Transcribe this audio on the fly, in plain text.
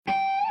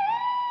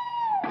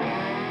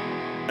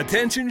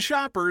Attention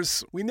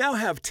shoppers, we now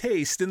have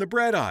taste in the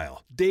bread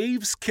aisle.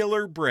 Dave's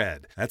Killer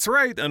Bread. That's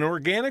right, an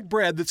organic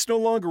bread that's no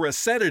longer a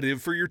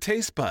sedative for your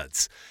taste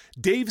buds.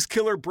 Dave's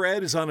Killer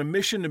Bread is on a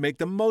mission to make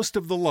the most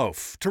of the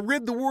loaf, to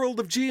rid the world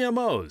of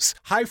GMOs,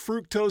 high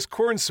fructose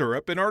corn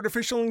syrup, and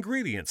artificial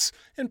ingredients,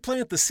 and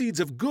plant the seeds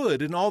of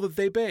good in all that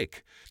they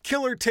bake.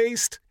 Killer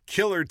taste,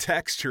 killer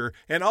texture,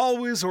 and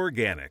always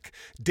organic.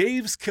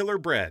 Dave's Killer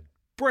Bread.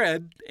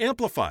 Bread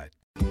amplified.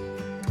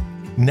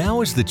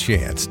 Now is the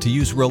chance to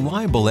use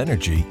reliable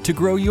energy to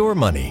grow your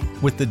money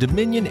with the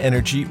Dominion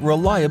Energy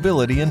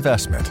Reliability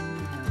Investment.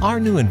 Our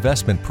new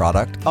investment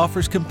product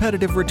offers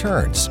competitive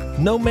returns,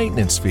 no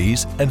maintenance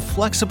fees, and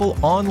flexible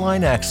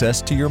online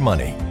access to your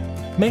money.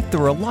 Make the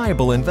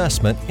reliable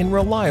investment in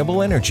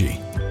reliable energy.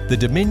 The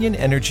Dominion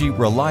Energy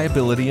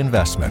Reliability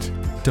Investment.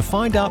 To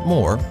find out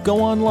more, go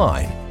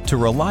online to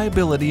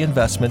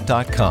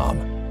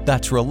reliabilityinvestment.com.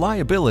 That's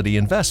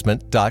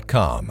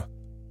reliabilityinvestment.com.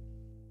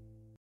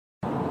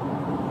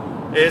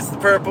 It's the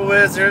Purple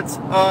Wizards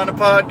on a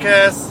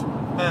podcast.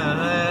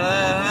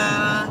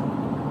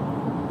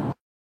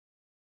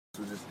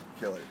 So just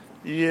kill it.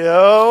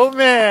 Yo,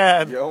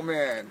 man. Yo,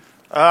 man.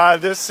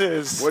 This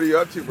is... What are you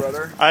up to,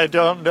 brother? I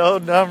don't know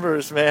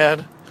numbers,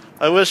 man.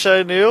 I wish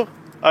I knew.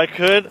 I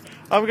could.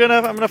 I'm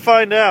gonna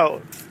find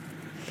out. You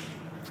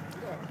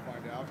don't want to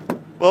find out.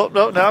 Well,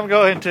 no, now I'm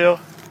going to.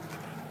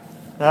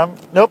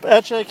 Nope,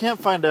 actually I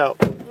can't find out.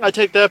 I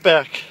take that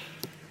back.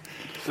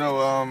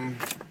 So,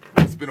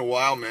 it's been a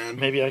while, man.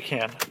 Maybe I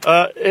can.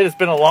 It has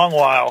been a long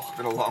while. It's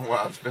been a long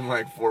while. It's been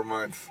like 4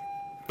 months.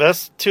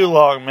 That's too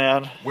long,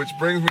 man. Which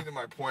brings me to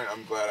my point.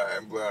 I'm glad I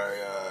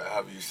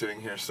have you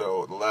sitting here.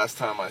 So the last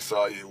time I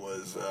saw you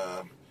was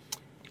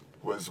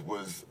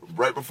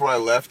right before I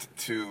left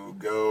to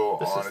go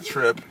on a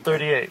trip.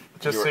 38.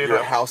 Just so you know. You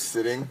were house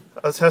sitting.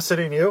 I was house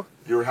sitting you?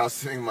 You were house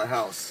sitting in my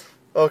house.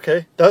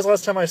 Okay. That was the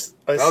last time I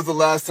That was the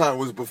last time. It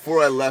was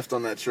before I left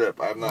on that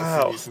trip. I have not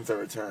Wow. seen you since I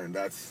returned.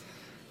 That's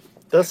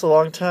a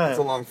long time. That's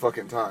a long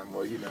fucking time.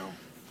 Well, you know,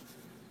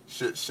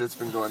 shit's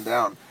been going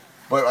down.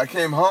 But I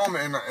came home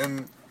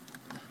and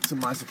to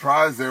my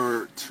surprise, there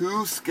were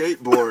 2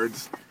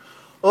 skateboards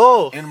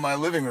in my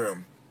living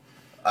room.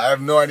 I have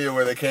no idea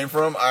where they came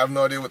from. I have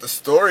no idea what the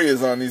story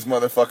is on these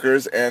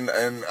motherfuckers, and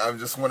I'm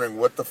just wondering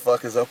what the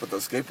fuck is up with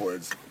those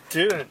skateboards.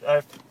 Dude,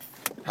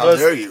 How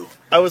dare you?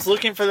 I was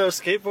looking for those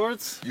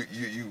skateboards.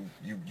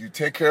 You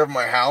take care of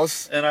my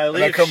house, and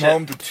I come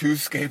home to 2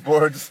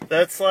 skateboards.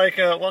 That's like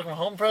a welcome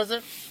home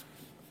present.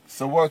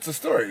 So what's the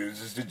story?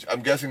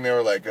 I'm guessing they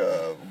were like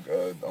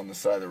on the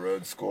side of the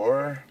road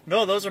score.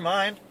 No, those are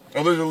mine.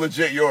 Oh, those are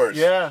legit yours.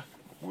 Yeah.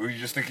 Were you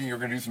just thinking you were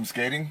gonna do some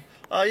skating?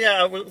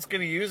 Yeah, I was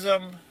gonna use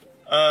them,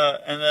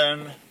 and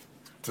then.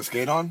 To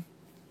skate on?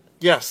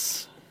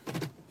 Yes.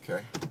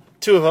 Okay.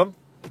 2 of them.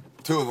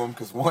 2 of them,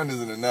 because 1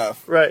 isn't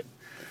enough. Right.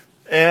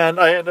 And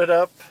I ended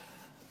up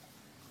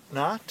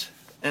not,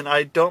 and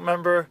I don't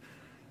remember.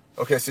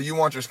 Okay, so you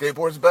want your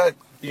skateboards back?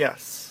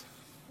 Yes.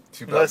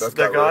 Too bad. Beth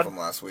got rid of them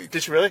last week.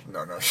 Did she really?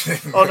 No, she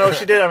didn't. Oh, no,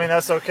 she did. I mean,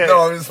 that's okay.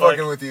 No, I'm just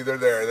fucking with you. They're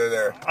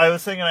there. I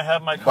was thinking I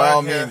have my car By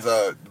all here. means,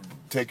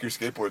 take your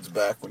skateboards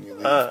back when you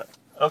leave.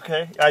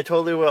 Okay, I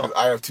totally will.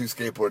 I have 2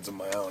 skateboards of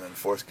my own, and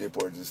 4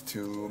 skateboards is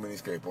too many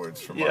skateboards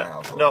from my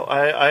house. No,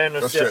 I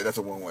understand. Go straight. That's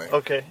a one-way.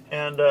 Okay,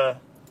 and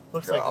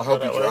looks like I'll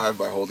help you drive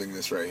by holding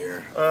this right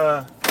here.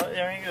 Yeah,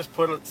 you can just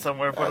put it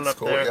somewhere. Put it up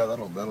cool. there. Yeah,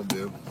 that'll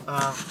do.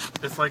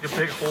 It's like a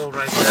big hole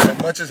right there.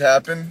 Much has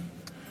happened.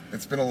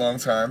 It's been a long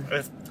time.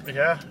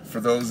 Yeah.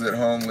 For those at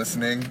home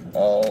listening,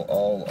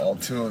 all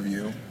 2 of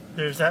you.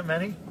 There's that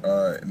many?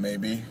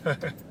 Maybe.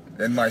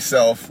 And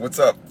myself. What's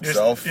up,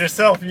 self?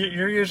 Yourself.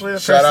 You're usually the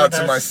Shout person out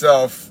to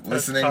myself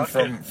listening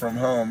talking. from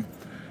home.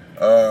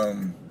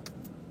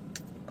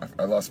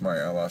 I lost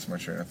my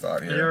train of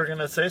thought here. You were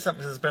gonna say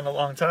something. It's been a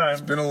long time.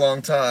 It's been a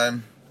long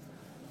time.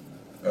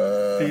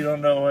 You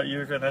don't know what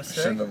you're gonna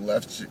say. Shouldn't have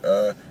left you.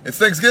 It's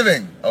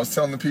Thanksgiving. I was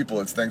telling the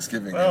people it's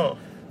Thanksgiving. Oh.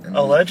 And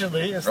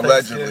Allegedly, it's Thanksgiving.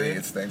 Allegedly,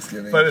 it's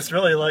Thanksgiving. But it's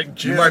really like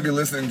June. You might be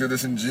listening to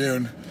this in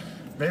June.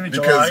 Maybe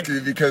July.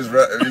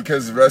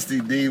 Because Rusty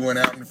D went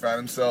out and found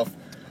himself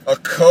a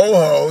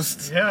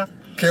co-host. Yeah.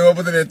 Came up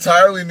with an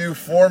entirely new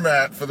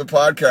format for the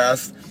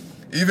podcast.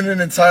 Even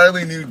an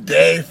entirely new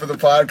day for the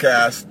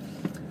podcast.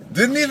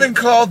 Didn't even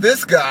call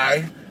this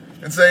guy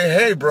and say,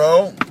 hey,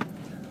 bro,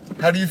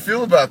 how do you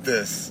feel about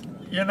this?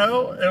 You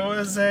know, it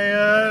was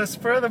a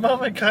spur of the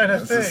moment kind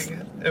of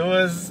thing.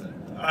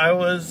 I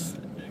was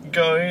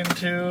going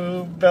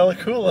to Bella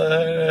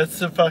Coola, and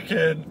it's a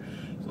fucking,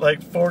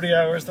 40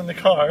 hours in the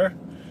car.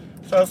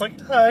 So I was like,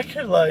 I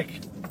could,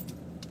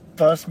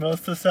 bust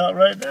most of this out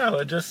right now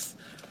and just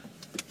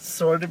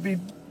sort of be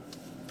done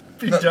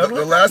with it.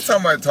 The last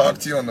time I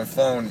talked to you on the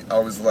phone, I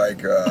was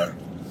like,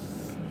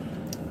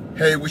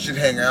 hey, we should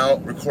hang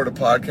out, record a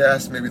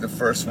podcast, maybe the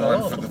first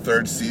one for the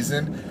 3rd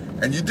season.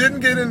 And you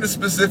didn't get into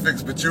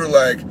specifics, but you were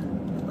like,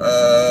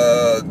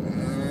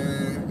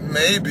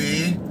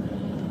 maybe.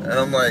 And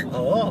I'm like,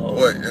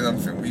 what? And I'm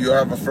thinking, you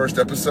have a first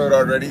episode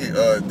already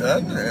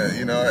done?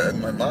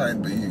 In my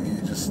mind, but you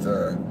just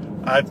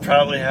I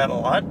probably had a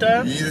lot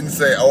done. You didn't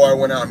say, oh, I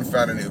went out and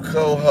found a new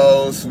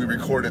co-host. We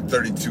recorded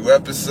 32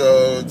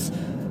 episodes.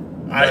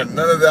 None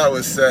of that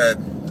was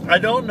said. I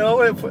don't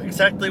know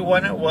exactly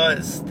when it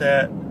was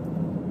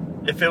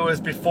if it was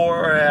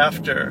before or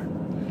after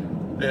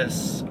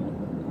this.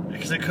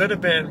 Because it could have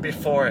been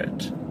before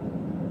it.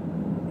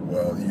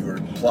 Well, you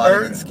were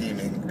plotting and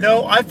scheming.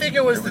 No, I think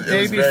it was the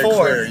day before. It was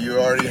very clear. You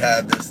already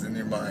had this in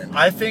your mind.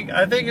 I think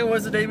it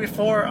was the day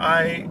before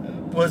I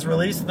was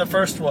releasing the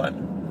first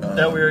one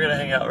that we were going to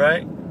hang out,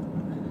 right?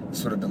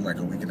 This would have been like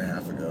a week and a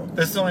half ago.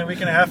 This is only a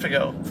week and a half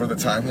ago. For the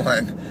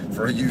timeline,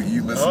 for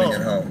you listening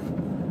at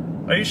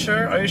home. Are you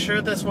sure? Are you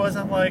sure this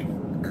wasn't like...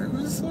 It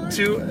was like...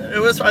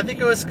 I think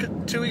it was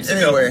 2 weeks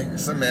ago. Anyway,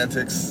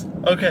 semantics.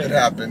 Okay. It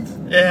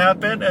happened. It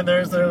happened, and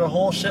there's a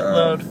whole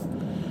shitload.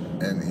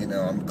 And,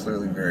 I'm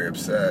clearly very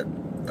upset.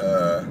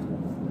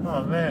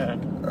 Oh,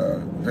 man.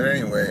 But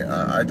anyway,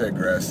 I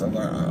digress. I'll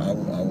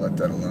let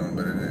that alone.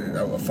 But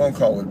a phone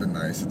call would have been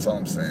nice. That's all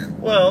I'm saying.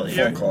 Well,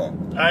 phone call.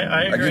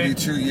 I agree. I give you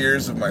 2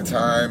 years of my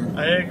time.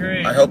 I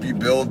agree. I help you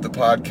build the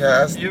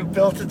podcast. You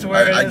built it to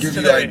where it is I give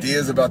today. you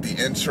ideas about the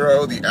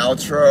intro, the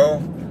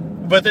outro.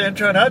 But the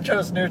intro and outro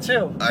is new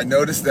too. I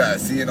noticed that.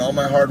 See, in all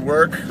my hard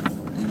work,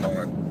 you know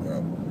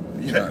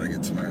how to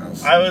get to my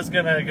house. I was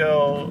gonna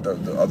go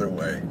the other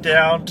way,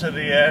 down to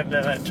the end,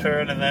 and then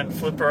turn, and then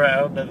flip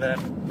around, and then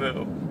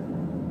boom.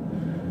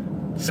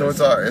 So it's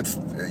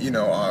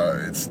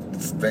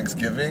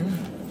Thanksgiving,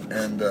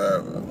 and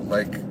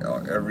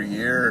every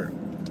year,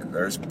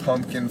 there's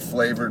pumpkin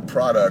flavored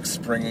products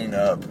springing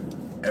up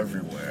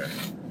everywhere.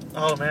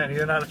 Oh man,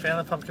 you're not a fan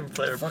of pumpkin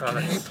flavored products?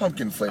 I hate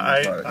pumpkin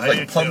flavored products.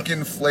 Like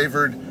pumpkin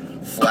flavored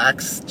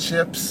flax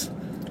chips.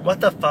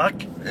 What the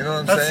fuck? You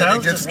know what I'm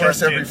saying? It gets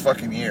worse every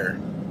fucking year.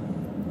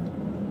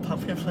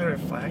 Pumpkin flavored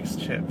flax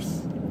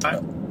chips. I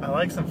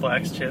like some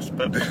flax chips,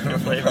 but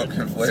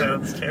pumpkin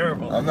flavored sounds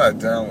terrible. I'm not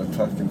down with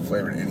pumpkin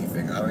flavored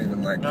anything. I don't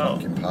even like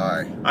pumpkin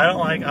pie.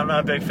 I'm not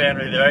a big fan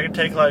either. I can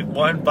take like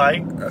one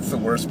bite. That's the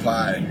worst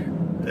pie.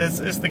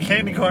 It's the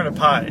candy corn of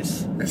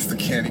pies. It's the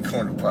candy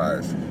corn of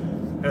pies.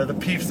 Or the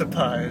pizza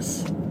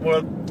pies.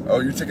 Well,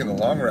 you're taking the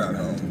long route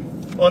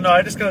home. Well, no,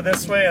 I just go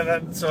this way, and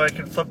then so I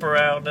can flip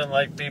around and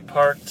like be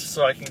parked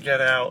so I can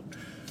get out.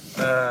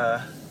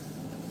 I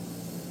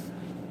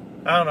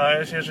don't know. I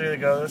just usually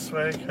go this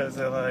way because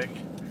I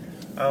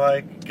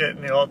like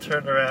getting you all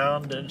turned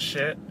around and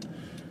shit.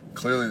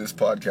 Clearly, this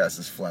podcast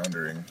is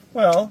floundering.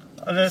 Well,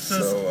 this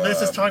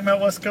is talking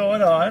about what's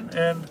going on,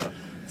 and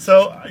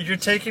so you're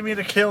taking me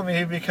to kill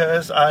me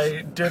because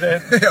I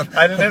didn't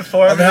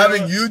inform you. I'm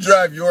having you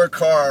drive your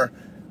car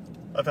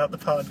about the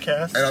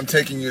podcast, and I'm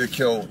taking you to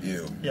kill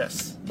you.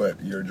 Yes, but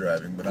you're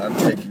driving. But I'm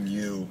taking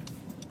you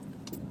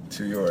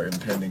to your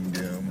impending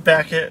doom.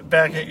 Back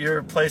at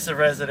your place of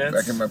residence.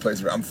 Back in my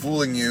place. I'm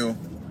fooling you.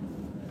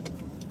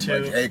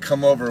 Like, hey,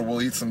 come over.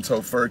 We'll eat some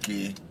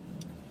tofurkey.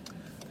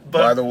 But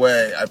by the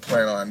way, I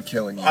plan on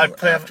killing you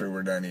after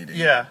we're done eating.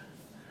 Yeah.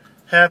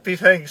 Happy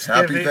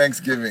Thanksgiving. Happy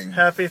Thanksgiving.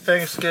 Happy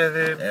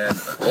Thanksgiving. And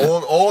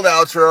old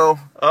outro.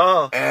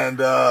 Oh. And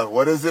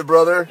what is it,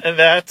 brother? And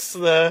that's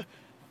the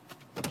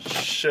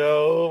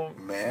show.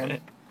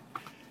 Man.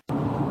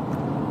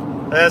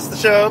 That's the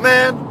show,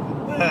 man.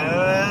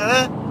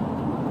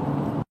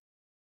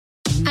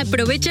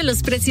 Aprovecha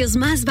los precios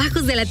más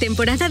bajos de la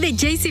temporada de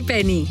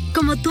JCPenney.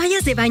 Como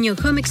toallas de baño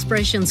Home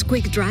Expressions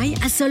Quick Dry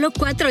a solo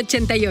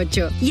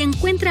 $4.88. Y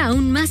encuentra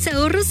aún más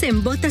ahorros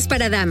en botas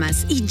para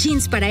damas y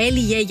jeans para él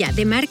y ella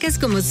de marcas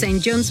como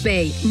St. John's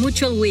Bay,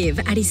 Mutual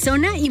Weave,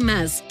 Arizona y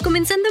más.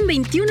 Comenzando en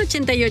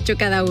 $21.88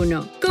 cada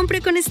uno.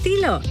 Compre con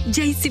estilo.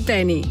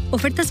 JCPenney.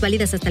 Ofertas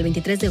válidas hasta el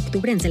 23 de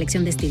octubre en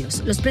selección de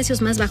estilos. Los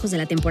precios más bajos de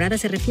la temporada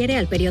se refiere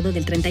al periodo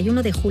del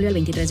 31 de julio al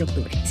 23 de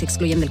octubre. Se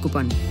excluyen del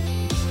cupón.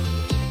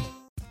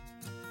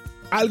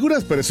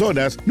 Algunas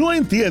personas no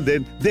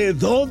entienden de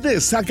dónde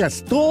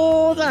sacas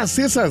todas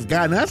esas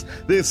ganas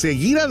de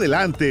seguir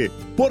adelante,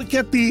 porque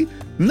a ti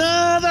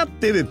nada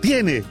te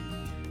detiene.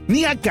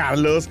 Ni a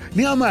Carlos,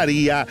 ni a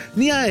María,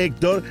 ni a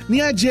Héctor,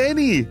 ni a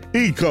Jenny.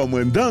 Y como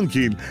en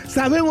Dunkin'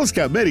 sabemos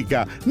que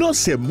América no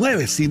se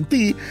mueve sin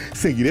ti,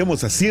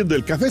 seguiremos haciendo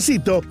el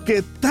cafecito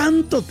que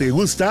tanto te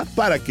gusta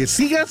para que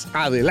sigas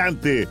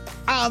adelante.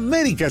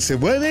 América se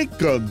mueve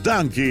con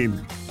Dunkin'.